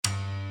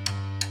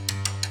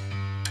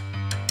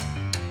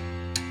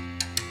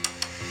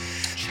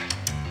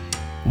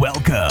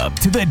Welcome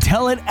to the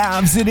Tell It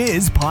Avs It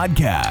Is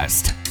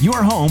podcast,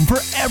 your home for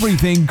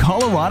everything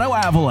Colorado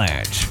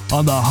Avalanche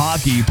on the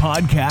Hockey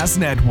Podcast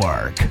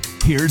Network.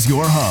 Here's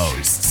your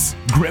hosts,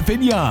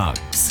 Griffin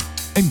Youngs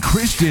and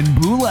Christian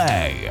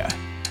Boulay.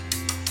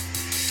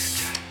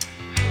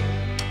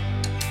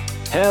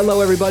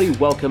 Hello, everybody.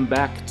 Welcome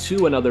back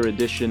to another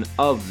edition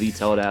of the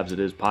Tell It Avs It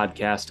Is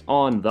podcast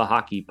on the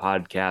Hockey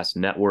Podcast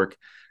Network.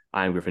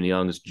 I'm Griffin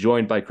Youngs,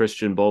 joined by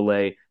Christian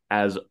Boulay.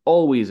 As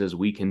always, as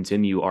we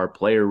continue our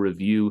player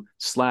review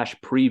 /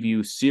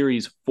 preview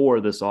series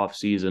for this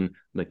offseason,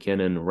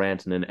 MacKinnon,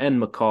 Rantanen, and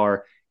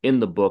Makar in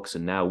the books.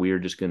 And now we are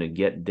just going to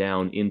get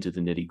down into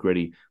the nitty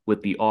gritty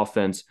with the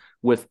offense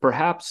with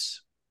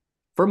perhaps,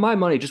 for my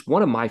money, just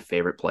one of my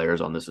favorite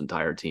players on this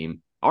entire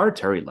team,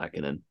 Artturi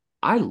Lehkonen.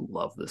 I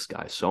love this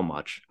guy so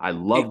much. I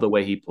love the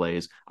way he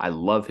plays. I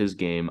love his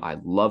game. I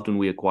loved when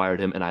we acquired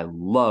him, and I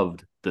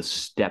loved the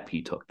step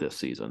he took this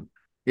season.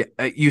 Yeah,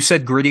 you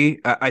said gritty.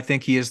 I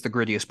think he is the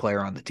grittiest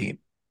player on the team.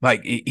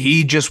 Like,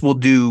 he just will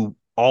do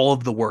all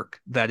of the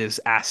work that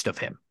is asked of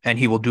him, and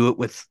he will do it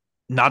with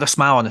not a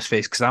smile on his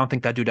face, because I don't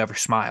think that dude ever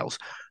smiles,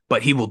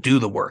 but he will do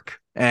the work.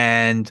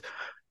 And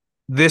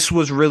this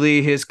was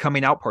really his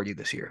coming out party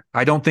this year.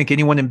 I don't think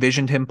anyone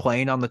envisioned him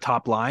playing on the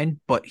top line,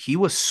 but he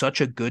was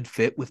such a good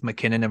fit with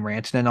MacKinnon and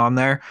Rantanen on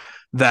there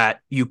that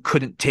you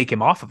couldn't take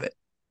him off of it.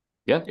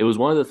 Yeah, it was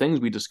one of the things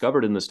we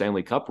discovered in the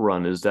Stanley Cup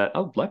run is that,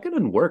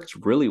 Lehkonen works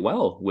really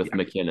well with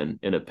MacKinnon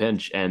in a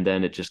pinch, and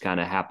then it just kind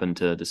of happened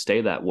to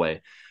stay that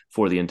way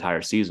for the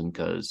entire season,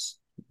 because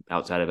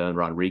outside of Evan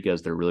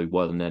Rodriguez, there really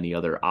wasn't any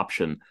other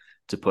option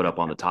to put up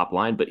on the top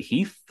line, but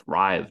he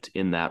thrived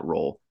in that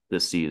role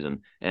this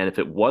season. And if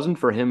it wasn't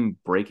for him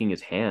breaking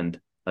his hand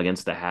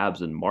against the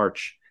Habs in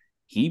March,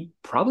 he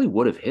probably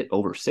would have hit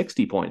over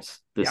 60 points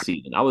this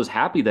season. I was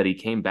happy that he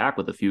came back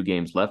with a few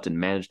games left and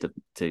managed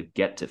to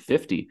get to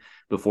 50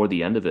 before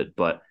the end of it.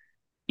 But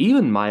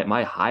even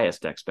my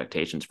highest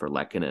expectations for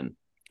Lehkonen,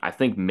 I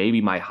think maybe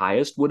my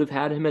highest would have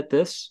had him at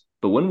this.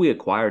 But when we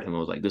acquired him, I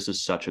was like, this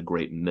is such a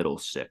great middle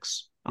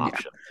six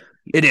option.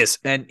 Yeah, it is.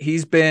 And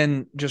he's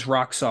been just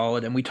rock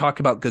solid. And we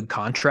talk about good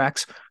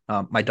contracts.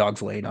 My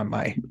dog's laying on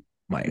my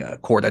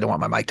cord. I don't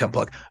want my mic to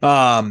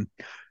unplug.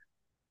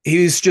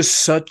 He's just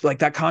such, like,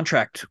 that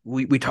contract.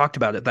 We talked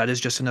about it. That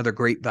is just another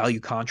great value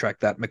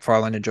contract that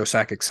McFarland and Joe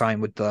Sakic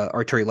signed with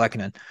Artturi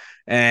Lehkonen.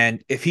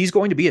 And if he's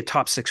going to be a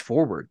top six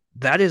forward,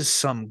 that is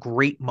some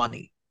great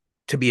money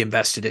to be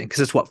invested in, because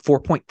it's what,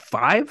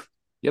 4.5?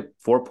 Yep,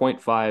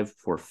 4.5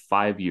 for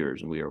 5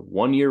 years. And we are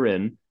 1 year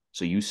in.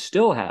 So you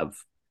still have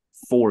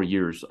 4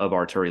 years of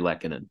Artturi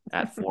Lehkonen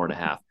at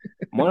 4.5.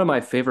 One of my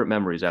favorite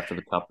memories after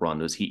the Cup run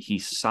was he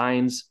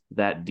signs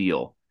that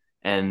deal.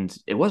 And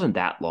it wasn't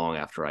that long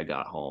after I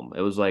got home. It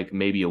was like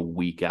maybe a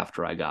week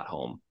after I got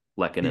home.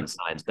 Lehkonen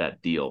signs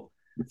that deal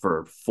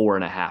for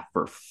 4.5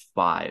 for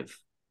 5.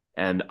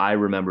 And I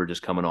remember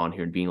just coming on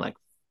here and being like,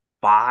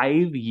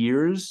 5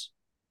 years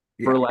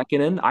for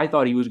Lehkonen? I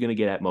thought he was going to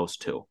get at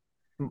most 2.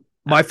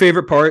 My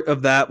favorite part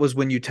of that was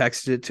when you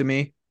texted it to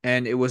me,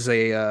 and it was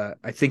I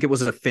think it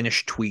was a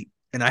Finnish tweet,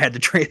 and I had to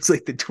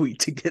translate the tweet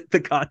to get the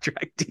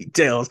contract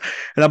details.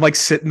 And I'm like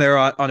sitting there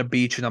on a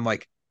beach, and I'm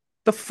like,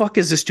 the fuck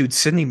is this dude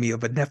sending me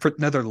of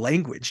another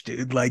language,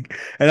 dude? Like,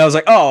 and I was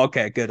like, oh,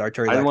 okay, good.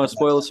 Artturi. I didn't want to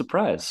spoil the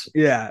surprise.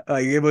 Yeah,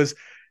 like it was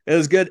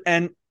good.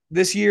 And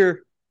this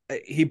year,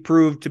 he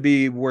proved to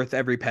be worth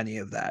every penny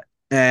of that.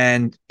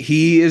 And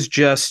he's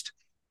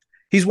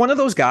one of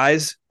those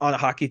guys on a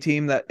hockey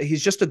team that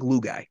he's just a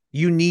glue guy.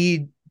 You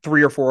need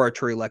 3 or 4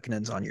 Artturi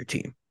Lehkonens on your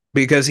team,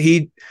 because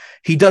he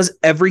does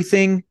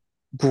everything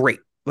great.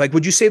 Like,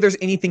 would you say there's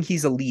anything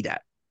he's elite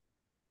at?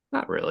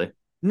 Not really.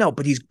 No,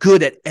 but he's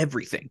good at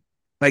everything.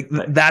 Like,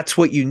 that's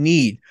what you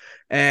need.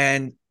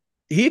 And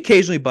he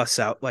occasionally busts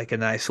out like a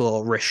nice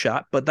little wrist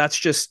shot, but that's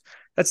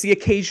the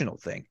occasional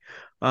thing.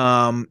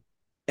 And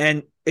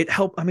it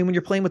helped. I mean, when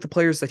you're playing with the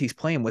players that he's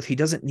playing with, he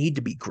doesn't need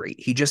to be great.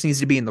 He just needs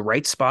to be in the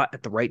right spot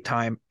at the right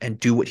time and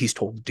do what he's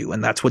told to do.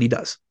 And that's what he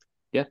does.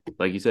 Yeah.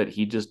 Like you said,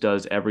 he just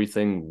does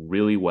everything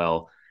really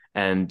well.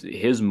 And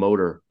his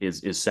motor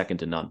is second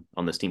to none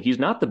on this team. He's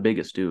not the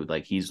biggest dude.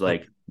 Like, he's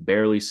like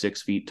barely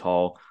 6 feet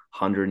tall,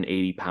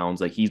 180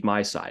 pounds. Like, he's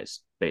my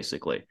size,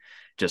 basically,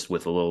 just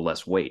with a little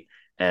less weight.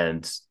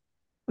 And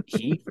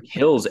he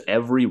kills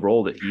every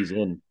role that he's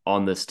in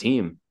on this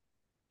team.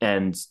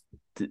 And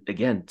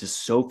again,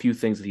 just so few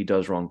things that he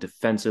does wrong.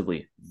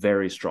 Defensively,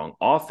 very strong.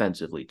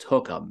 Offensively,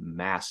 took a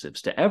massive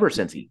step. Ever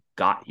since he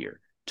got here,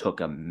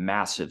 took a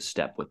massive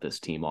step with this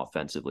team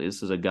offensively.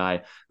 This is a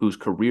guy whose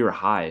career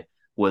high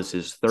was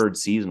his 3rd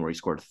season where he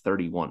scored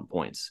 31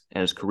 points.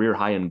 And his career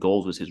high in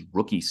goals was his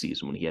rookie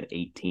season when he had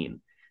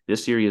 18.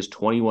 This year he has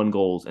 21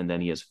 goals, and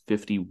then he has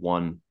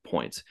 51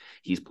 points.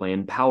 He's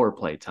playing power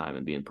play time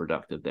and being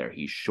productive there.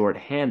 He's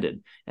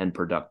shorthanded and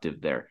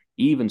productive there.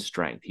 Even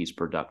strength, he's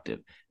productive.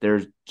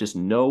 There's just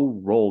no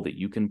role that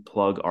you can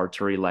plug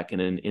Artturi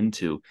Lehkonen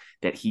into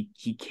that he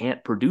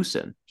can't produce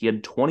in. He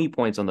had 20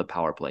 points on the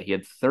power play. He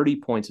had 30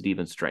 points at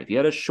even strength. He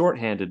had a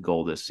shorthanded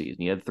goal this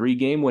season. He had 3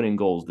 game-winning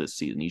goals this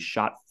season. He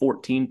shot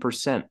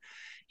 14%.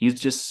 He's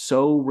just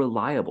so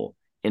reliable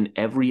in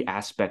every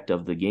aspect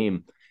of the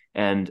game.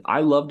 And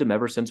I loved him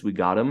ever since we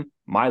got him.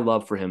 My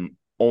love for him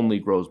only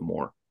grows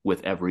more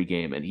with every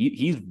game. And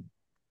he's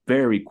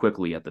very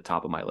quickly at the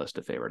top of my list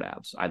of favorite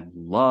Avs. I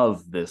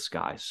love this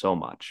guy so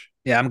much.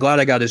 Yeah, I'm glad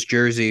I got his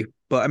jersey.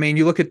 But I mean,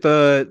 you look at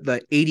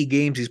the 80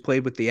 games he's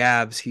played with the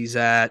Avs, he's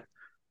at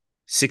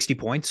 60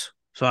 points.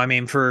 So I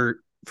mean,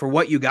 for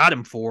what you got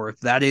him for,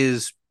 that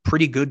is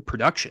pretty good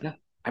production. Yeah.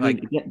 I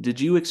mean, did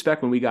you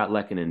expect when we got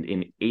Lehkonen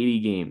in 80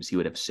 games he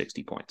would have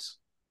 60 points?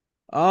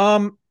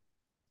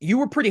 You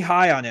were pretty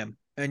high on him,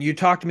 and you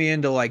talked me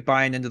into like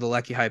buying into the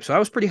Lecky hype. So I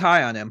was pretty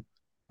high on him.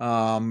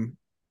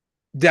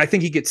 Did I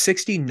think he gets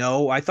 60?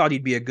 No, I thought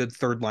he'd be a good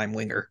third line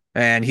winger,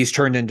 and he's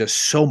turned into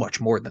so much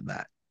more than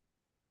that.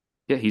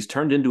 Yeah, he's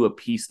turned into a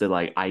piece that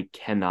like I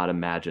cannot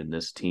imagine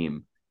this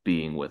team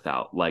being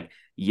without. Like,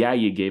 yeah,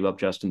 you gave up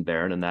Justin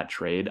Barron in that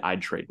trade.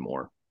 I'd trade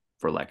more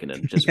for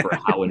Lehkonen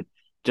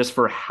just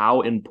for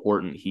how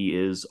important he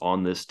is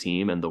on this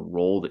team and the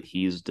role that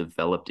he's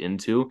developed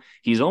into.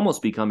 He's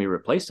almost become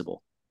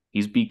irreplaceable.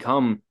 He's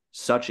become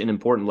such an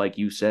important, like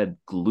you said,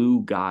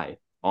 glue guy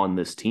on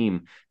this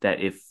team that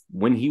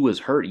when he was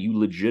hurt, you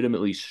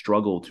legitimately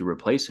struggled to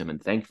replace him.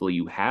 And thankfully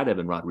you had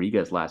Evan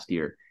Rodriguez last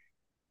year.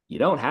 You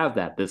don't have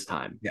that this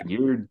time. Yeah.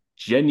 You're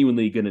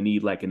genuinely going to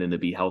need Lehkonen to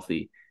be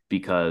healthy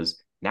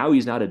because now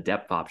he's not a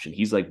depth option.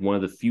 He's like one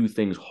of the few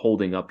things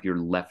holding up your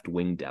left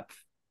wing depth.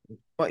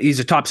 Well, he's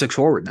a top 6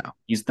 forward now.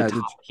 He's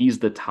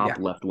the top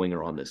left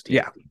winger on this team.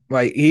 Yeah,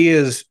 right. He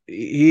is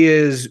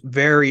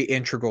very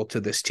integral to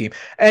this team.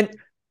 And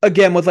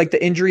again, with like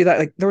the injury that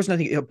like there was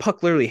nothing,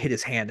 puck literally hit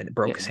his hand and it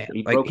broke his hand.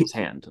 He broke his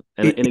hand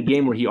in a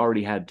game where he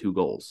already had 2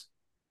 goals.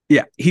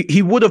 Yeah,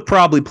 he would have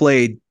probably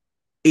played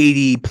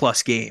 80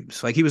 plus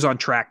games. Like he was on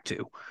track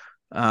to.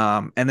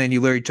 And then you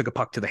literally took a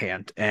puck to the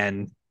hand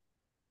and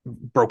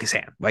broke his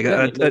hand. Like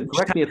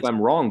correct me if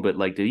I'm wrong, but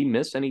like did he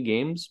miss any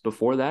games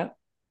before that?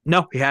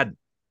 No, he hadn't.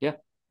 Yeah.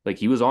 Like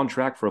he was on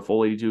track for a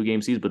full 82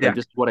 game season, but like,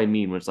 this is what I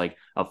mean when it's like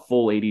a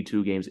full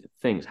 82 games,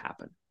 things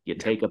happen. You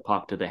take a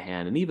puck to the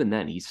hand, and even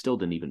then, he still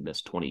didn't even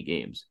miss 20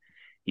 games.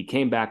 He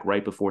came back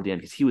right before the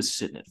end because he was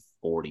sitting at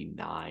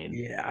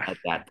 49 at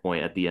that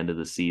point at the end of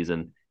the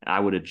season. I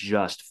would have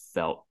just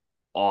felt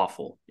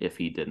awful if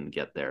he didn't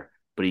get there.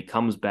 But he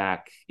comes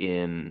back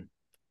in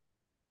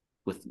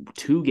with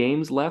 2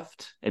 games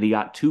left, and he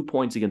got 2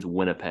 points against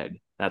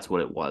Winnipeg. That's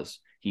what it was.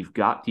 He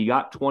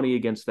got 20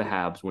 against the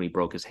Habs when he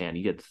broke his hand.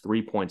 He had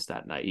 3 points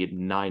that night. He had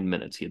 9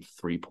 minutes. He had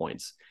 3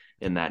 points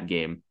in that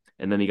game.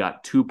 And then he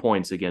got 2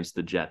 points against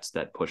the Jets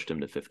that pushed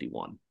him to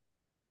 51.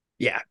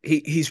 Yeah,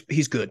 he's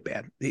good,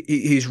 man.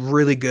 He's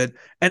really good.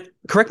 And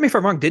correct me if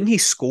I'm wrong, didn't he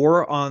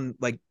score on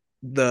like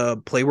the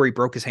play where he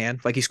broke his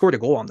hand? Like he scored a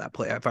goal on that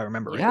play, if I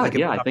remember right.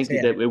 Yeah, I think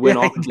it went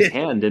off his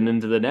hand and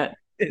into the net.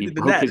 He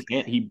broke his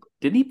hand.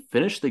 Didn't he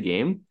finish the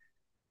game?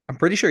 I'm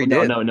pretty sure he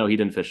did. No, he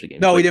didn't finish the game.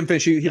 No, he didn't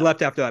finish. He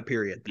left after that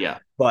period. Yeah.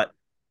 But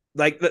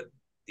like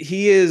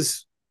he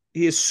is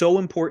so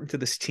important to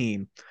this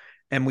team,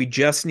 and we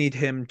just need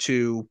him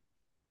to.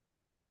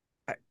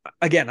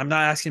 Again, I'm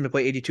not asking him to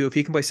play 82. If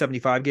he can play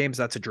 75 games,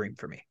 that's a dream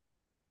for me.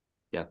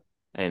 Yeah,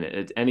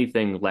 and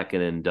anything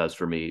Lehkonen does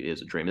for me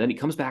is a dream. And then he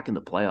comes back in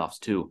the playoffs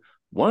too.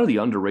 One of the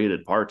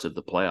underrated parts of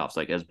the playoffs,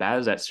 like as bad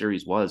as that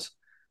series was,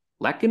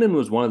 Lehkonen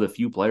was one of the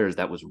few players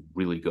that was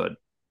really good.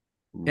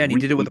 Yeah, and he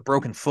did it with a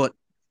broken foot.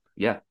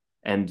 Yeah,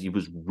 and he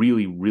was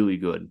really, really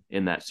good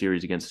in that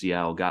series against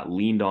Seattle. Got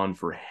leaned on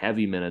for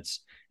heavy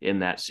minutes in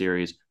that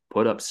series.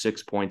 Put up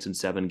 6 points in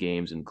 7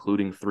 games,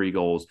 including 3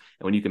 goals.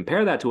 And when you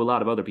compare that to a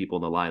lot of other people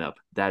in the lineup,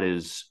 that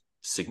is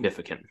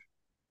significant.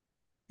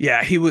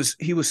 Yeah, he was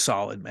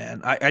solid,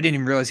 man. I didn't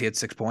even realize he had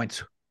 6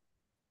 points.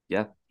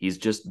 Yeah, he's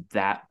just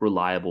that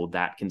reliable,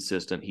 that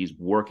consistent. He's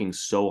working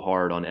so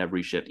hard on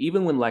every shift.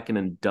 Even when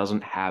Lehkonen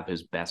doesn't have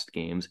his best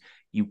games,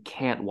 you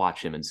can't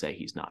watch him and say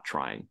he's not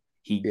trying.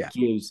 He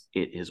gives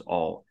it his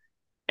all.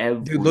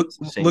 Dude,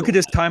 look at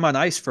his time on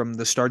ice from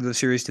the start of the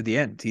series to the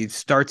end. He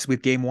starts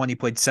with game 1, he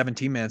played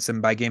 17 minutes,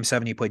 and by game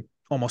 7, he played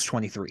almost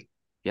 23.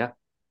 Yeah,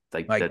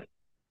 like that.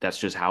 That's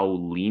just how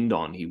leaned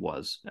on he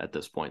was at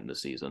this point in the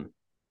season.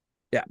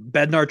 Yeah,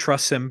 Bednar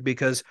trusts him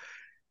because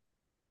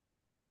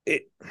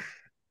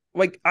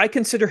I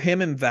consider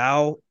him and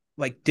Val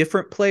like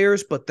different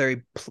players, but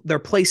their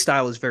play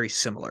style is very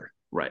similar.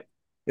 Right.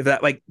 If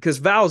that because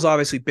Val's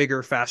obviously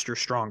bigger, faster,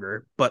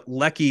 stronger, but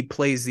Lecky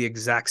plays the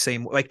exact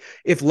same. Like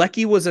if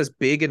Lecky was as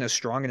big and as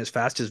strong and as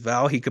fast as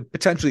Val, he could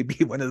potentially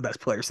be one of the best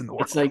players in the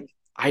world. It's like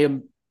I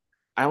don't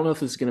know if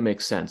this is going to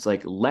make sense.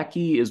 Like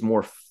Lecky is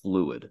more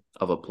fluid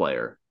of a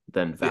player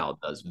than Val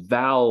does.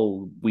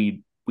 Val,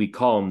 we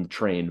call him the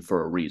train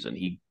for a reason.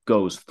 He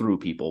goes through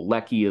people.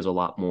 Lecky is a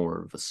lot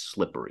more of a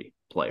slippery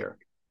player.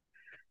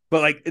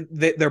 But like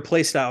their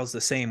play style is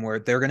the same, where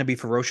they're going to be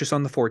ferocious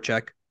on the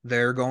forecheck.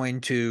 They're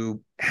going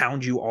to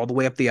hound you all the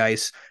way up the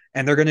ice,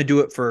 and they're going to do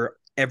it for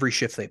every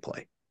shift they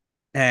play.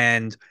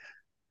 And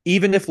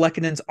even if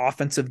Lekkonen's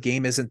offensive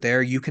game isn't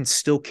there, you can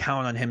still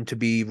count on him to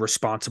be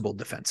responsible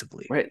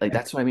defensively. Right. Like,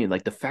 that's what I mean.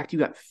 Like, the fact you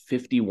got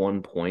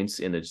 51 points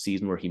in a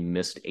season where he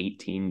missed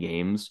 18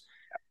 games,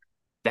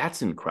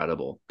 that's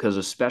incredible. Because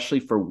especially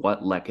for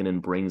what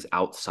Lehkonen brings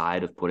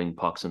outside of putting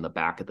pucks in the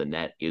back of the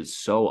net is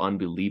so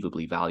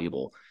unbelievably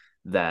valuable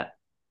that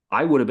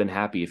I would have been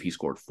happy if he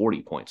scored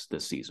 40 points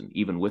this season,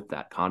 even with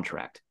that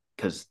contract,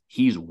 because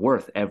he's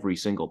worth every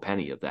single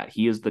penny of that.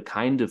 He is the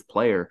kind of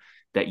player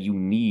that you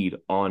need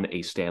on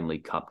a Stanley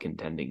Cup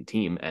contending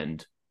team.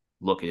 And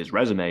look at his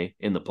resume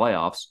in the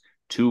playoffs.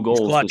 Two He's goals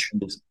clutch.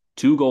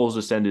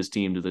 to send his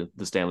team to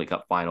the Stanley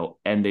Cup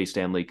final and a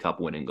Stanley Cup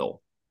winning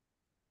goal.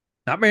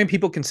 Not many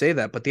people can say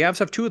that, but the Avs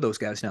have two of those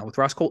guys now with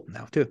Ross Colton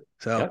now too.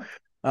 So,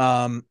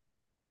 um,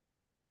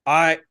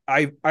 I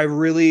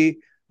really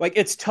like.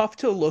 It's tough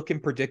to look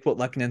and predict what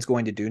Lekkonen's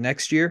going to do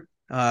next year,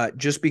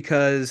 just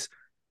because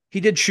he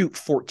did shoot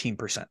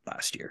 14%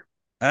 last year.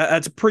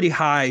 That's a pretty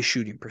high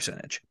shooting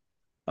percentage.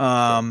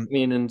 I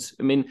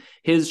mean,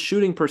 his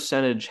shooting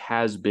percentage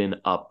has been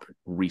up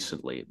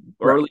recently.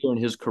 Right. Earlier in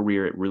his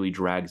career, it really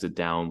drags it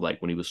down.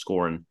 Like when he was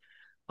scoring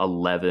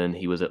 11,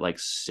 he was at like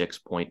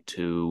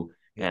 6.2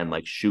 and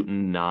like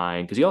shooting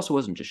 9, because he also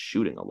wasn't just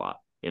shooting a lot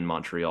in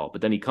Montreal.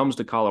 But then he comes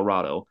to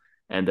Colorado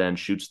and then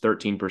shoots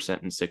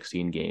 13% in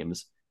 16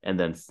 games and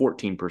then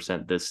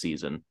 14% this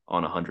season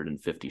on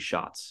 150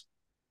 shots.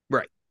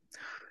 Right.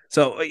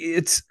 So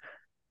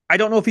I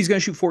don't know if he's going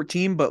to shoot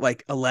 14, but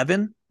like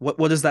 11, what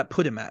does that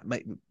put him at?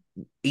 Like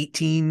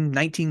 18,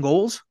 19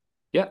 goals?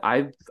 Yeah,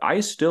 I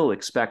still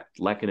expect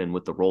Lehkonen,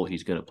 with the role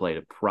he's going to play,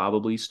 to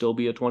probably still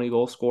be a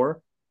 20-goal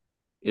scorer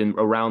in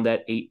around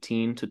that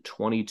 18 to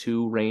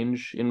 22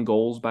 range in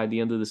goals by the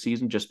end of the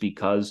season, just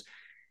because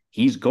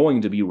he's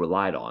going to be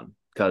relied on.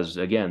 Because,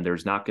 again,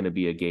 there's not going to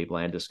be a Gabe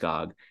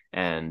Landeskog,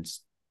 and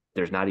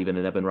there's not even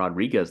an Evan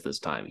Rodriguez this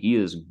time. He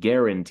is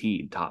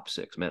guaranteed top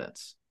 6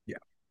 minutes. Yeah.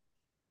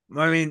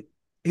 I mean,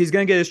 he's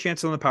going to get his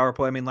chances on the power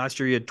play. I mean, last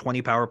year he had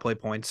 20 power play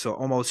points, so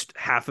almost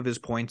half of his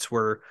points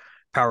were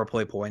power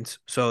play points.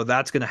 So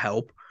that's going to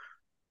help.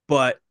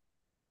 But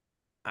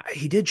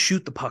he did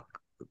shoot the puck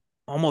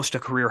almost a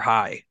career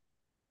high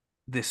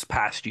this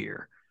past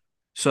year.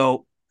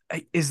 So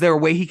is there a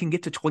way he can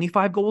get to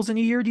 25 goals in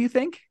a year, do you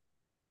think?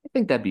 I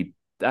think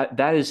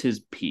that is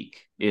his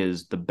peak.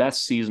 Is the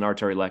best season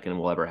Artturi Lehkonen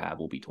will ever have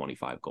will be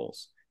 25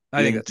 goals.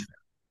 I think that's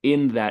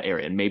in that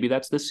area. And maybe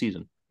that's this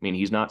season. I mean,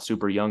 he's not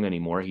super young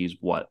anymore. He's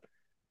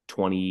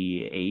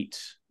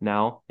 28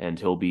 now, and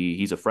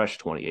he's a fresh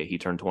 28. He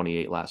turned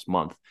 28 last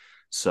month.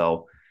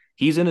 So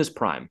he's in his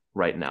prime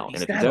right now.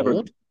 He's and if that he's ever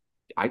old?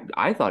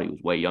 I thought he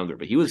was way younger,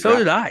 but he was So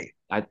did I.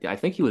 I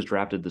think he was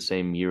drafted the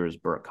same year as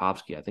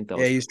Burakovsky. I think that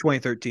was he's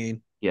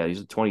 2013. Yeah,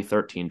 he's a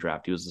 2013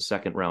 draft. He was the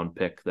second round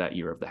pick that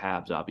year of the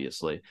Habs,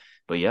 obviously.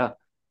 But yeah.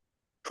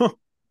 Huh.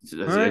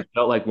 It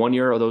felt like 1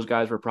 year those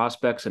guys were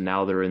prospects, and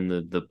now they're in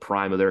the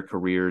prime of their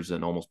careers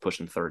and almost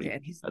pushing 30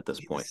 at this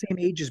point. The same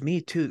age as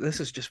me too. This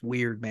is just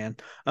weird, man.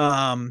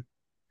 But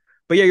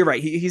yeah, you're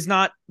right. He's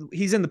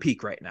in the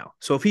peak right now.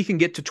 So if he can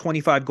get to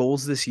 25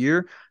 goals this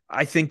year,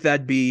 I think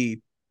that'd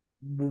be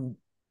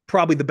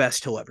probably the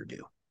best he'll ever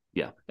do.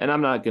 Yeah, and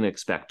I'm not going to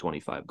expect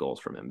 25 goals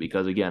from him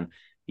because, again,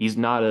 he's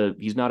not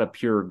a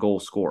pure goal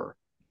scorer.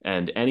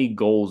 And any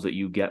goals that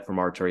you get from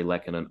Artturi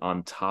Lehkonen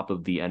on top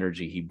of the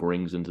energy he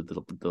brings into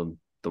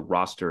the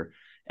roster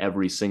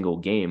every single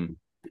game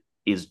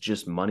is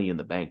just money in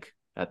the bank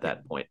at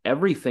that point.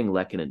 Everything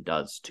Lehkonen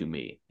does to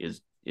me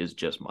is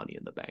just money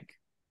in the bank.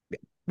 Yeah,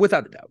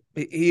 without a doubt.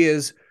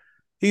 He's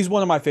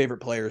one of my favorite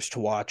players to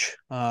watch.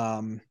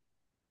 And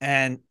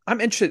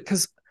I'm interested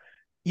because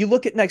you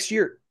look at next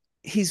year,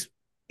 he's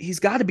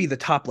got to be the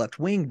top left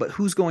wing, but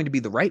who's going to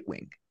be the right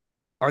wing?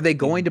 Are they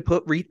going to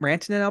put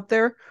Rantanen up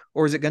there,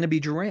 or is it going to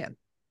be Drouin?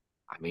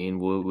 I mean,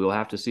 we'll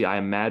have to see. I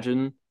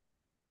imagine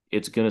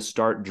it's going to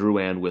start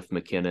Drouin with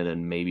McKinnon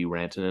and maybe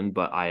Rantanen,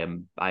 but I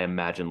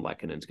imagine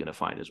Lehkonen's going to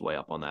find his way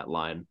up on that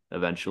line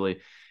eventually.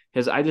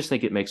 Because I just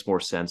think it makes more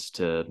sense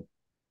to,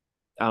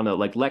 I don't know,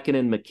 like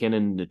Lehkonen,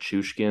 McKinnon,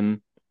 Nichushkin,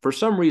 for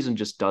some reason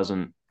just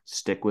doesn't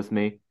stick with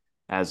me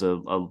as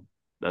a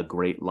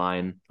great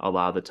line a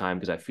lot of the time,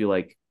 because I feel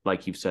like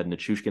you've said,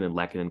 Nichushkin and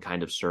Lehkonen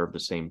kind of serve the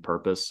same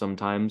purpose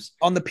sometimes.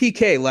 On the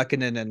PK,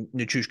 Lehkonen and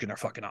Nichushkin are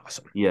fucking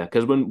awesome. Yeah,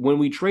 because when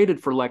we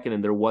traded for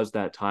Lehkonen, there was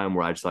that time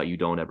where I just thought you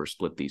don't ever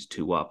split these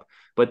two up.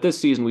 But this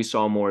season we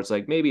saw more. It's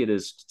like maybe it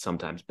is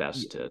sometimes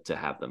best to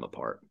have them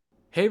apart.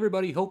 Hey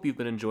everybody, hope you've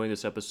been enjoying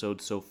this episode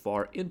so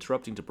far.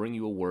 Interrupting to bring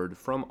you a word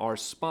from our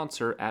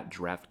sponsor at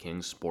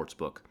DraftKings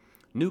Sportsbook.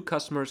 New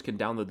customers can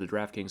download the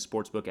DraftKings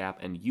Sportsbook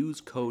app and use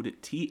code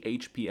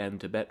THPN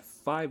to bet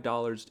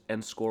 $5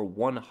 and score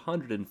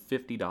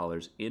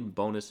 $150 in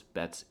bonus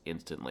bets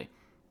instantly.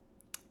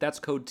 That's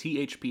code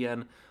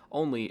THPN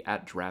only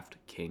at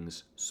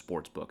DraftKings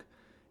Sportsbook.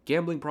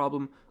 Gambling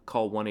problem?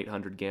 Call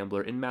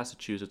 1-800-GAMBLER. In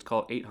Massachusetts,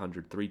 call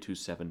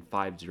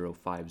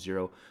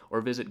 800-327-5050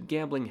 or visit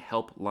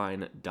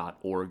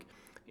gamblinghelpline.org.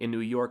 In New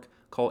York,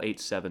 call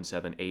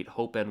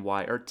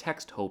 877-8-HOPE-NY or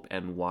text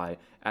HOPE-NY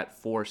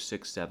at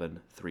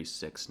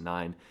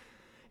 467-369.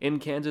 In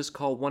Kansas,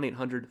 call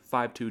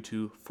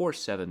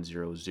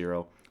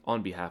 1-800-522-4700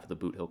 on behalf of the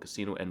Boot Hill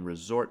Casino and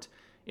Resort.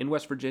 In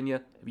West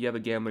Virginia, if you have a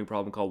gambling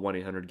problem, call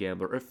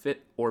 1-800-GAMBLER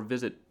or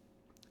visit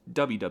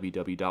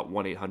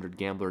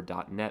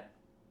www.1800gambler.net.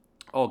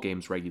 All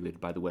games regulated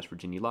by the West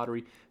Virginia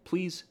Lottery.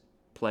 Please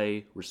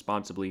play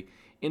responsibly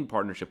in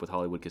partnership with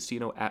Hollywood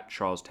Casino at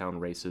Charlestown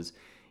Races.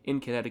 In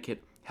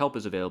Connecticut, help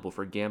is available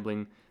for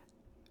gambling.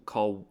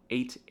 Call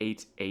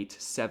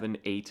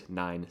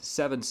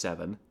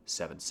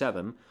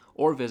 888-789-7777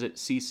 or visit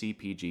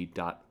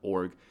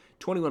ccpg.org.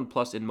 21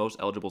 plus in most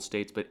eligible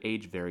states, but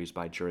age varies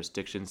by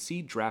jurisdiction.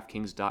 See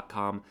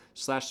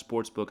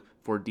DraftKings.com/sportsbook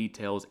for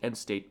details and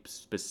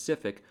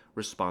state-specific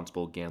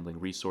responsible gambling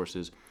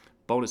resources.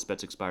 Bonus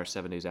bets expire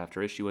 7 days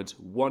after issuance.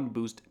 1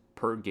 boost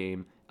per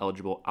game.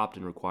 Eligible,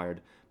 opt-in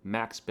required.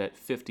 Max bet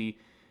 50.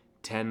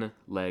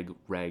 10-leg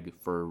reg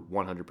for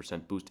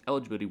 100% boost.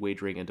 Eligibility,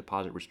 wagering, and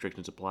deposit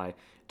restrictions apply.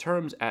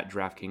 Terms at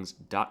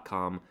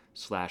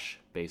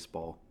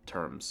DraftKings.com/baseball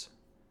terms.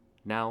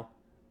 Now,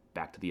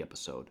 back to the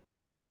episode.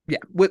 Yeah,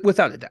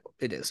 without a doubt,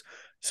 it is.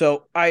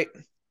 So it's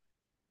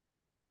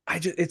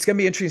going to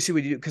be interesting to see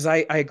what you do, because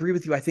I agree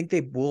with you. I think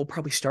they will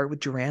probably start with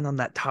Duran on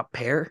that top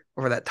pair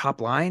or that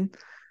top line,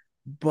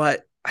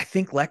 but I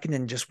think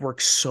Lehkonen just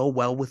works so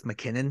well with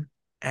McKinnon,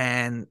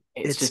 and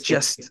it's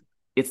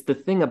the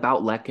thing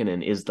about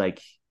Lehkonen is like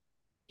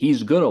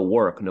he's going to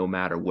work no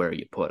matter where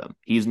you put him.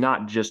 He's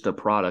not just a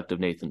product of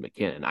Nathan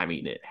McKinnon. I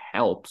mean, it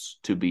helps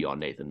to be on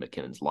Nathan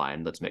McKinnon's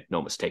line. Let's make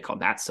no mistake on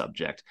that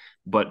subject.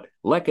 But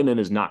Lehkonen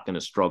is not going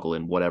to struggle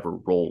in whatever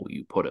role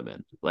you put him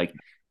in. Like,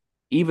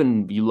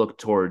 even you look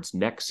towards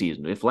next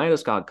season, if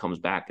Landeskog comes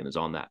back and is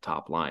on that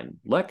top line,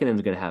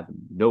 Lehkonen's going to have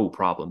no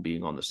problem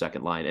being on the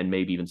second line and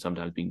maybe even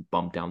sometimes being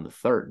bumped down the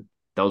third.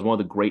 That was one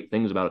of the great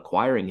things about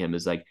acquiring him,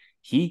 is like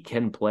he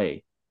can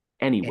play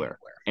anywhere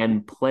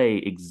and play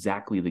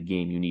exactly the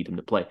game you need him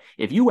to play.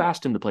 If you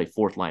asked him to play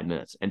fourth line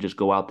minutes and just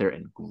go out there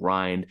and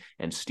grind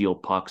and steal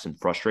pucks and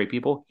frustrate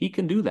people, he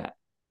can do that.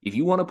 If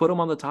you want to put him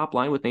on the top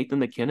line with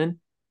Nathan McKinnon,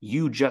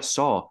 you just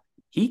saw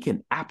he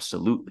can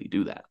absolutely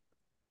do that.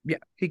 Yeah,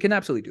 he can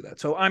absolutely do that.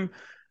 So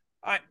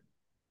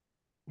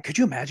could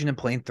you imagine him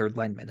playing third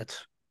line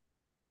minutes?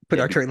 Put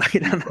Artturi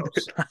Lehkonen on the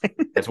third line.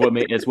 It's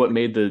what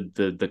made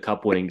the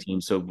cup winning team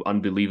so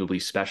unbelievably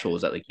special,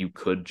 is that like you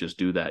could just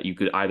do that. You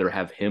could either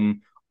have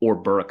him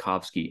or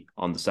Burakovsky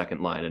on the second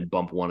line and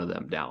bump one of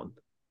them down.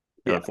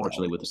 Yeah,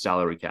 unfortunately, with the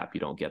salary cap, you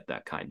don't get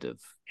that kind of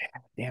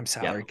damn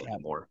salary cap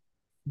more.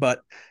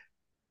 But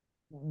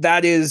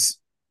that is,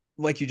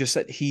 like you just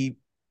said, he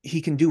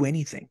can do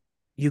anything.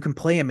 You can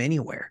play him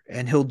anywhere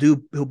and he'll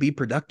be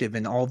productive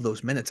in all of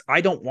those minutes.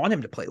 I don't want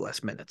him to play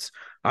less minutes.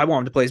 I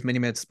want him to play as many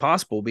minutes as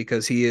possible,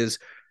 because it's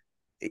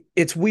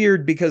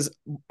weird, because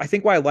I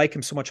think why I like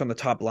him so much on the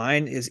top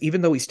line is,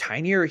 even though he's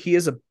tinier, he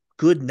is a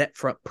good net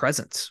front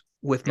presence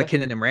with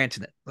McKinnon and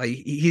Rantanen. Like,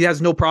 he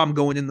has no problem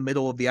going in the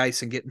middle of the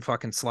ice and getting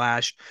fucking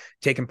slashed,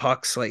 taking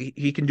pucks. Like,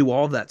 he can do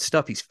all that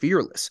stuff. He's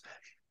fearless.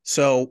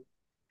 So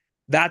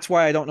that's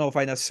why I don't know if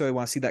I necessarily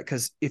want to see that,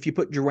 because if you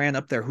put Duran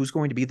up there, who's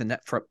going to be the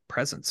net front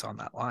presence on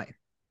that line?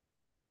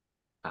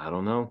 I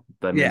don't know.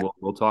 I mean,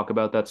 we'll talk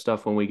about that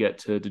stuff when we get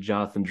to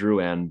Jonathan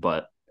Drouin,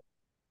 but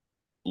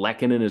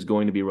Lehkonen is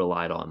going to be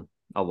relied on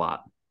a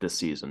lot this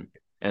season.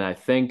 And I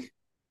think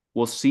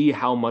we'll see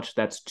how much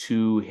that's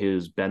to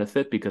his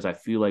benefit, because I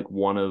feel like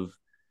one of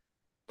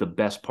the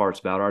best parts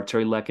about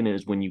Artturi Lehkonen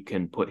is when you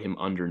can put him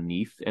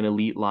underneath an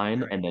elite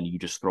line, and then you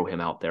just throw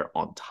him out there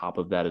on top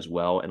of that as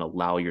well and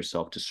allow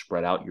yourself to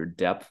spread out your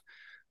depth.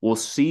 We'll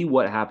see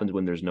what happens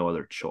when there's no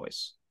other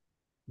choice.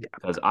 Yeah,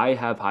 because I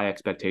have high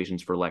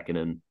expectations for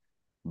Lehkonen,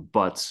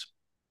 but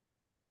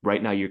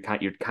right now you're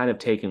kind of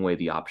taking away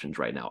the options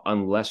right now,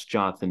 unless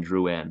Jonathan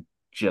Drouin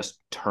just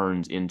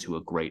turns into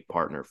a great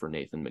partner for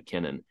Nathan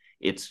McKinnon.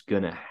 It's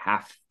gonna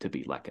have to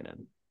be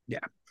Lehkonen. Yeah,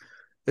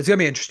 it's gonna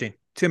be interesting.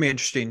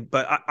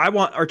 But I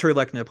want Artturi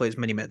Lehkonen to play as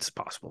many minutes as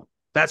possible.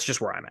 That's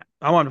just where I'm at.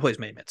 I want him to play as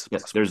many minutes as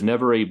possible. There's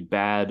never a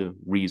bad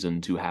reason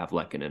to have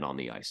Lehkonen on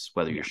the ice,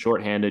 whether you're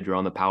shorthanded, you're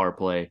on the power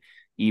play,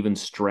 even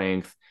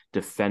strength,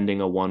 defending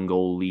a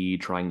 1-goal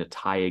lead, trying to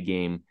tie a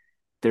game.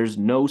 There's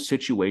no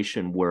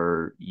situation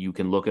where you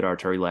can look at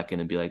Artturi Lehkonen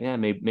and be like,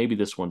 maybe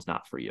this one's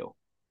not for you.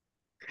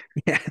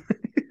 Yeah,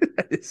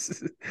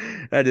 it's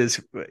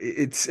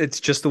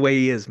just the way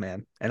he is,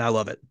 man. And I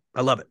love it.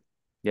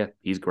 Yeah,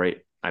 he's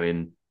great. I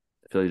mean,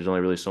 I feel like there's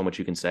only really so much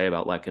you can say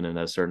about Lehkonen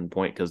at a certain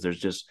point, because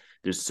there's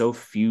so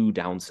few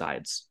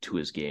downsides to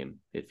his game.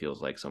 It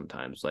feels like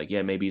sometimes, like,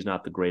 maybe he's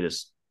not the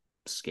greatest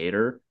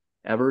skater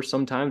ever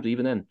sometimes, but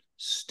even then,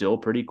 still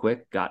pretty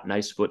quick, got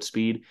nice foot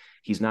speed.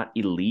 He's not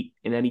elite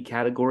in any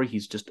category.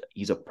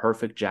 He's a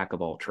perfect jack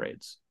of all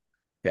trades.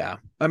 Yeah.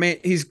 I mean,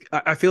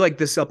 I feel like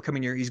this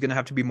upcoming year, he's going to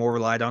have to be more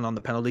relied on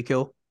the penalty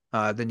kill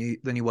than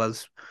he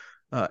was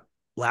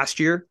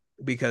last year,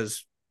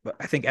 because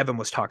I think Evan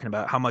was talking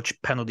about how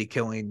much penalty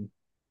killing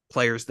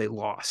players they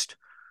lost.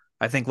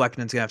 I think Lehkonen's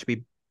going to have to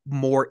be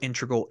more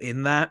integral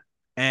in that,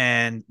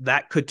 and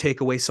that could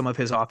take away some of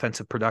his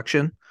offensive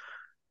production.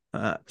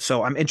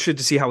 So I'm interested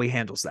to see how he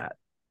handles that.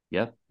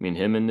 Yeah, I mean,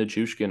 him and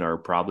Nichushkin are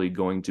probably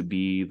going to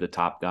be the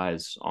top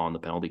guys on the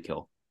penalty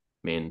kill.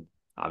 I mean,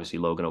 obviously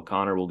Logan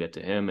O'Connor, we'll get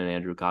to him, and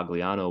Andrew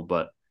Cogliano,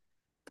 but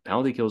the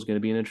penalty kill is going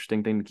to be an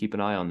interesting thing to keep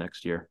an eye on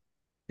next year.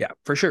 Yeah,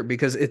 for sure,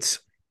 because it's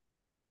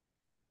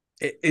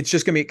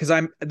just gonna be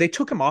because they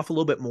took him off a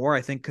little bit more,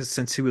 I think, because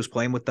since he was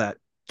playing with that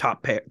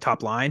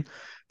top line,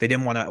 they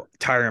didn't want to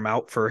tire him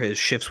out for his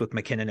shifts with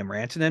McKinnon and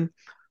Rantanen.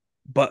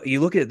 But you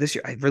look at it this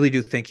year, I really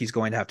do think he's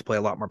going to have to play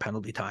a lot more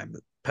penalty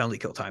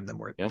kill time than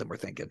we're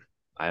thinking.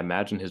 I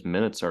imagine his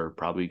minutes are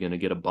probably going to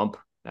get a bump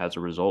as a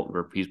result,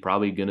 where he's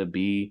probably going to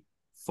be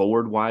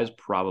forward wise,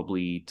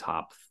 probably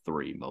top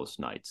 3 most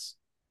nights.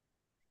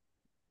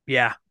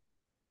 Yeah,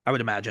 I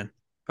would imagine.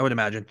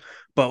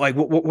 But like,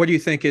 what are you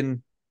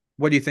thinking?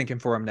 What are you thinking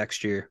for him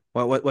next year?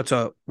 What's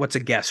a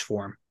guess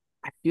for him?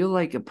 I feel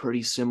like a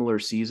pretty similar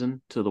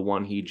season to the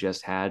one he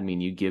just had. I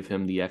mean, you give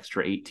him the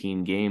extra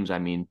 18 games. I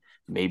mean,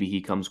 maybe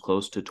he comes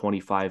close to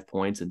 25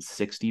 points and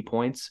 60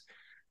 points.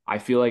 I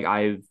feel like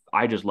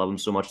I just love him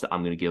so much that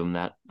I'm going to give him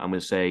that. I'm going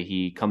to say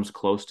he comes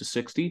close to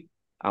 60.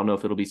 I don't know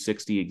if it'll be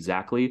 60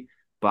 exactly,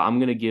 but I'm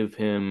going to give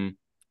him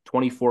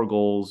 24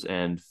 goals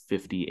and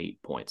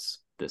 58 points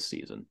this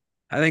season.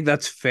 I think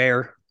that's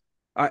fair.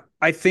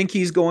 I think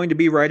he's going to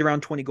be right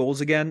around 20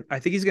 goals again. I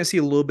think he's going to see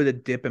a little bit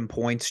of dip in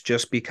points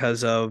just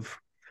because of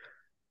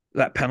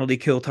that penalty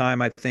kill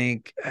time. I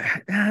think,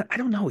 I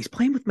don't know. He's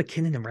playing with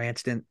McKinnon and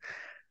Rantanen.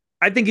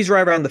 I think he's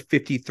right around the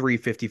 53,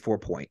 54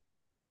 point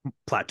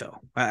plateau.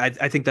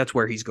 I think that's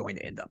where he's going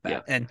to end up at.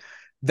 Yeah. And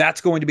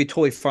that's going to be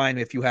totally fine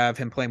if you have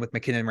him playing with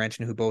McKinnon and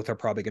Rantanen, who both are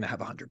probably going to have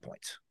 100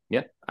 points.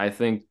 Yeah, I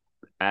think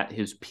at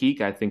his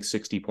peak, I think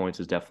 60 points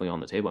is definitely on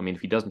the table. I mean,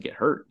 if he doesn't get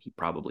hurt, he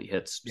probably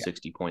hits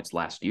 60 points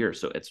last year.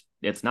 So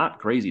it's not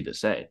crazy to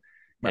say.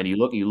 Right. And you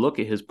look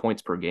at his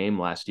points per game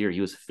last year,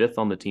 he was 5th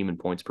on the team in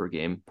points per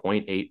game,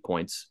 0.8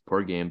 points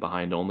per game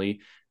behind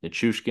only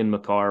Nichushkin,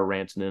 Makar,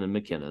 Rantanen, and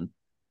McKinnon.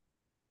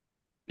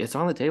 It's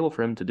on the table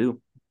for him to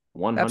do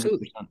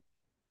 100%.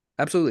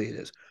 Absolutely it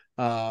is.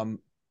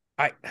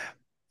 I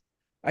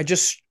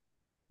just,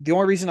 the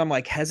only reason I'm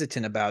like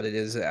hesitant about it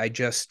is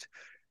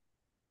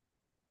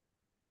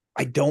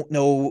I don't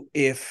know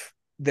if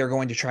they're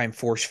going to try and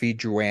force feed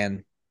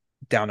Drouin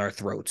down our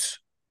throats.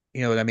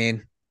 You know what I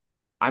mean?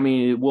 I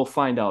mean, we'll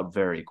find out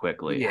very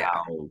quickly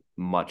how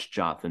much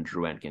Jonathan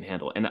Drouin can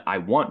handle. And I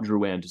want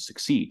Drouin to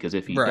succeed, because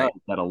if he does,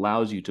 that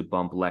allows you to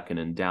bump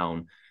Lehkonen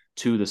down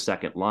to the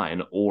second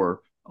line, or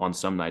on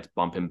some nights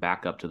bump him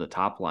back up to the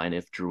top line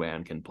if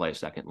Drouin can play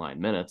second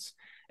line minutes,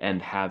 and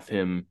have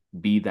him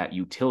be that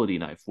utility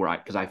knife,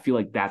 because I feel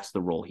like that's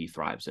the role he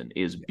thrives in,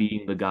 is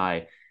being the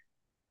guy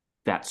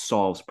that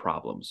solves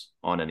problems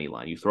on any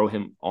line. You throw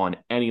him on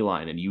any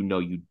line and you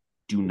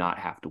do not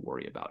have to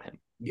worry about him.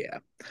 Yeah.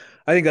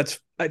 I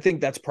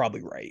think that's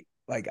probably right.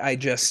 Like,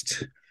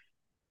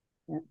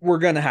 we're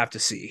going to have to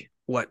see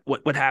what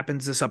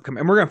happens this upcoming,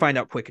 and we're going to find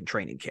out quick in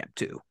training camp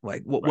too,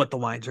 like what the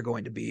lines are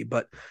going to be.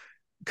 But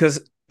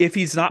because if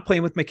he's not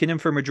playing with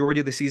McKinnon for a majority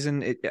of the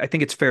season, I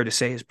think it's fair to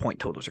say his point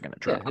totals are going to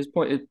drop. Yeah,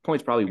 his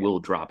points probably will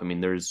drop. I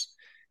mean, there's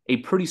a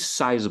pretty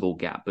sizable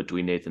gap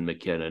between Nathan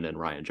McKinnon and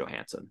Ryan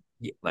Johansson.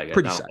 Yeah, like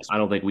I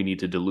don't think we need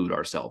to delude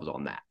ourselves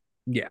on that.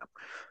 Yeah.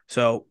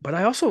 So, but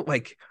I also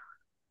like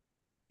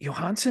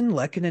Johansson,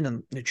 Lehkonen,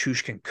 and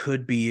Nichushkin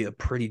could be a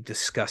pretty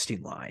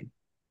disgusting line.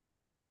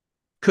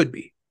 Could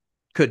be.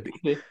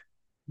 Okay.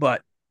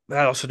 But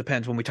that also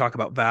depends when we talk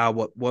about Val,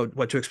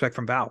 what to expect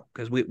from Val,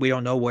 because we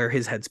don't know where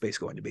his headspace is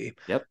going to be.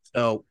 Yep.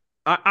 So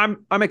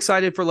I'm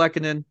excited for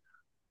Lehkonen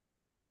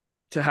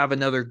to have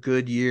another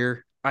good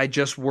year. I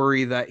just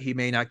worry that he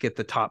may not get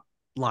the top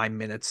line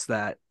minutes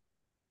that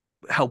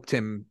helped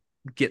him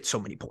get so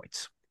many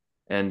points.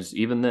 And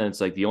even then,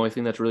 it's like the only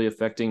thing that's really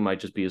affecting might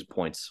just be his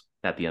points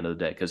at the end of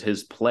the day, because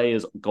his play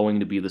is going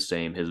to be the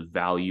same. His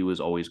value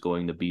is always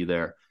going to be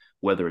there,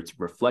 whether it's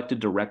reflected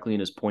directly in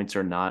his points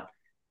or not.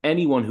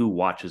 Anyone who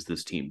watches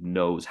this team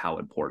knows how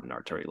important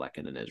Artturi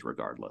Lehkonen is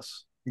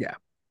regardless. Yeah.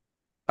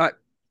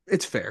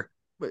 It's fair.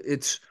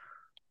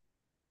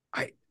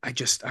 I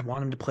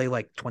want him to play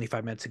like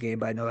 25 minutes a game,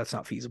 but I know that's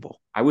not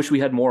feasible. I wish we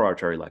had more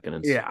Artturi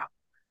Lehkonens. Yeah.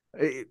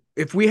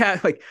 If we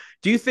had, like,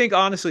 do you think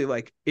honestly,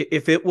 like,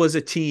 if it was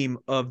a team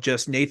of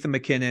just Nathan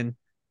McKinnon,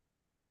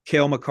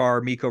 Cale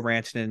Makar, Mikko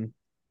Rantanen,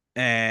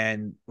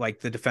 and like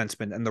the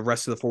defenseman, and the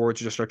rest of the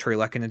forwards are just Artturi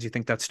Lehkonen, do you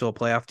think that's still a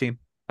playoff team?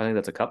 I think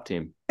that's a cup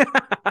team.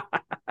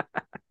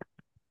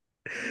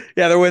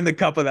 Yeah, they're winning the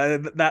cup of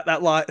that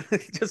line.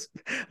 Just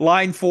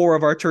line 4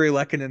 of Artturi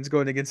Lehkonen's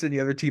going against any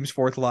other team's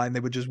fourth line. They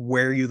would just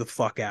wear you the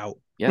fuck out.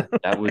 Yeah,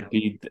 that would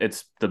be.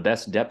 It's the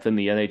best depth in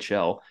the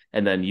NHL,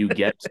 and then you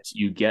get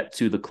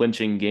to the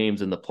clinching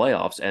games in the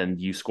playoffs, and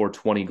you score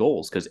 20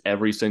 goals because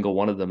every single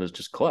one of them is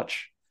just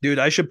clutch. Dude,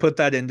 I should put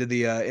that into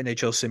the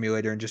NHL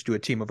simulator and just do a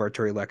team of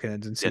Artturi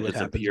Lehkonens and see what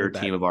happens. It's a pure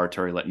team of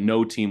Artturi Lehkonen.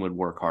 No team would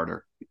work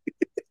harder.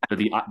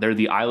 They're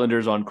the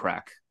Islanders on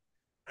crack.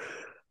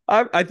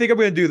 I think I'm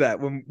going to do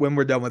that when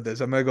we're done with this.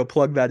 I'm going to go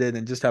plug that in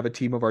and just have a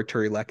team of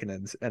Artturi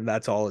Lehkonens, and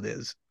that's all it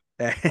is.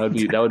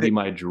 That would be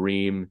my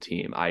dream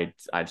team.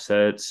 I've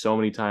said it so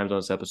many times on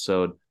this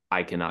episode.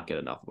 I cannot get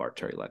enough of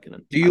Artturi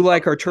Lehkonen. Do you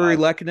like Artturi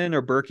Lehkonen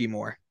or Berkey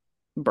more?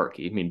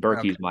 Berkey. I mean,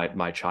 Berkey's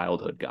my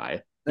childhood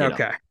guy.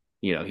 Okay.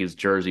 His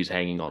jersey's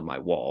hanging on my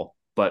wall.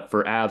 But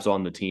for Avs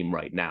on the team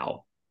right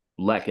now,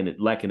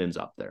 Lehkonen's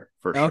up there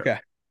for sure. Okay.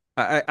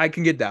 I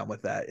can get down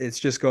with that. It's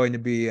just going to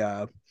be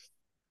I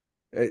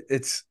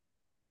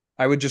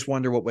would just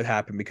wonder what would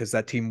happen because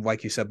that team,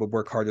 like you said, would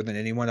work harder than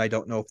anyone. I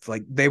don't know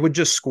if they would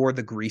just score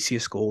the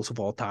greasiest goals of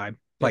all time.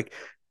 Yeah. Like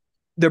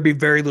there'd be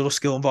very little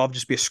skill involved,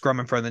 just be a scrum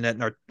in front of the net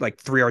and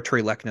three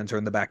Artturi Lehkonens are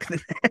in the back of the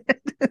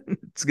net.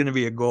 It's going to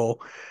be a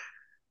goal.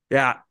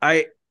 Yeah.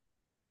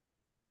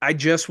 I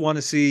just want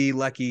to see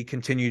Lecky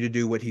continue to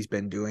do what he's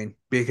been doing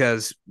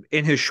because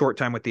in his short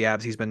time with the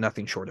Avs, he's been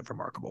nothing short of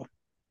remarkable.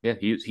 Yeah,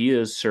 he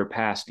has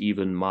surpassed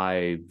even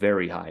my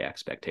very high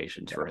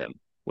expectations for him.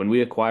 When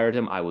we acquired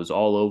him, I was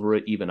all over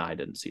it. Even I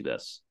didn't see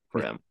this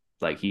for him.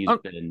 Like he's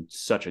been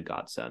such a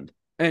godsend.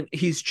 And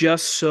he's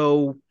just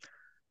so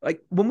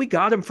when we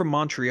got him from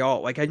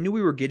Montreal, I knew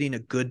we were getting a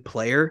good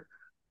player,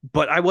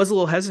 but I was a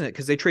little hesitant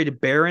because they traded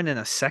Barron in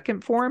a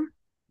second for him.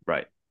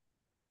 Right.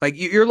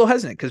 You're a little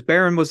hesitant because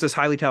Barron was this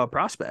highly talented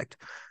prospect.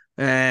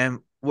 And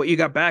what you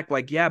got back,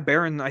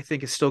 Barron, I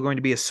think, is still going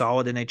to be a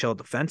solid NHL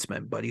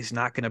defenseman, but he's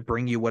not going to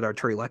bring you what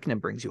Artturi Lehkonen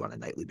brings you on a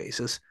nightly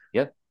basis.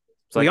 Yeah.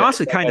 So we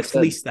honestly kind of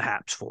fleeced the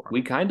Haps for him.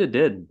 We kind of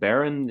did.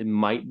 Barron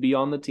might be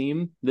on the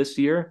team this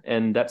year,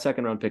 and that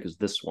second round pick is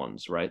this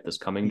one's, right? This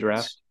coming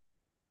draft?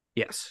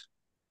 Yes.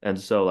 And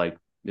so,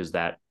 is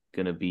that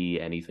going to be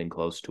anything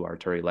close to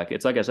Artturi Lehkonen?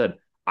 It's like I said,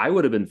 I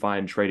would have been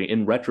fine trading.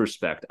 In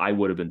retrospect, I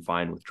would have been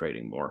fine with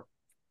trading more.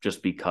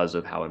 Just because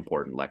of how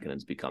important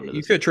Lehkonen's become to this.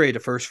 You could trade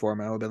a first for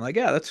him. I would have been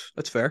yeah,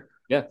 that's fair.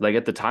 Yeah,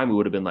 at the time we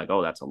would have been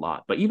oh, that's a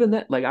lot. But even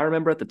that, I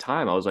remember at the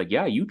time I was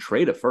yeah, you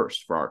trade a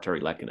first for Artturi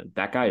Lehkonen.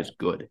 That guy is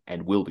good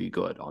and will be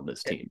good on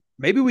this team.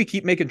 Maybe we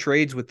keep making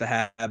trades with the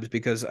Habs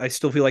because I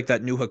still feel like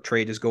that Newhook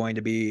trade is going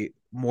to be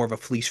more of a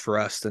fleece for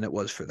us than it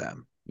was for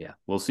them. Yeah,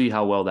 we'll see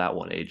how well that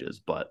one ages,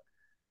 but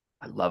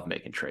I love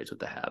making trades with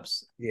the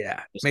Habs.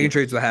 Yeah, making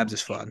trades with the Habs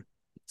is fun.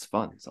 It's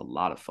fun. It's a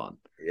lot of fun.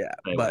 Yeah,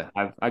 anyway,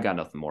 but I got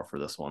nothing more for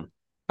this one.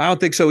 I don't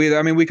think so either.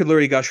 I mean, we could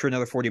literally gush for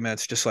another 40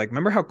 minutes. Just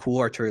remember how cool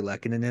Artturi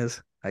Lehkonen is?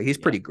 He's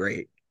pretty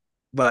great.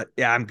 But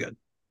yeah, I'm good.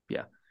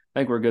 Yeah, I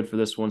think we're good for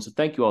this one. So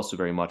thank you all so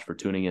very much for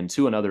tuning in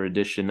to another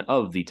edition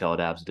of the Tell It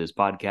Avs It Is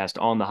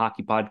podcast on the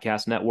Hockey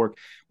Podcast Network.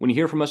 When you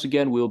hear from us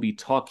again, we'll be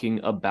talking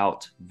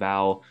about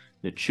Val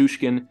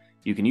Nichushkin.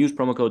 You can use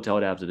promo code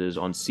TellItAvsItIs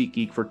on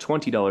SeatGeek for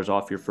 $20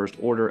 off your first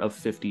order of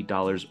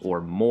 $50 or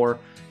more.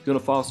 If you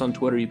want to follow us on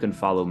Twitter, you can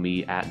follow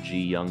me at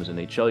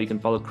GYoungsNHL. You can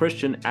follow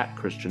Christian at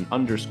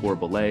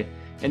Christian_Belay.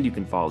 And you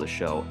can follow the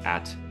show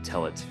at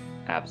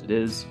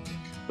TellItAvsItIs.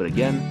 But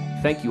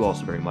again, thank you all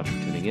so very much for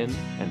tuning in,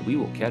 and we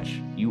will catch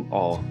you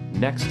all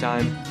next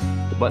time.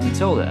 But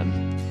until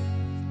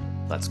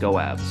then, let's go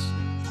Avs.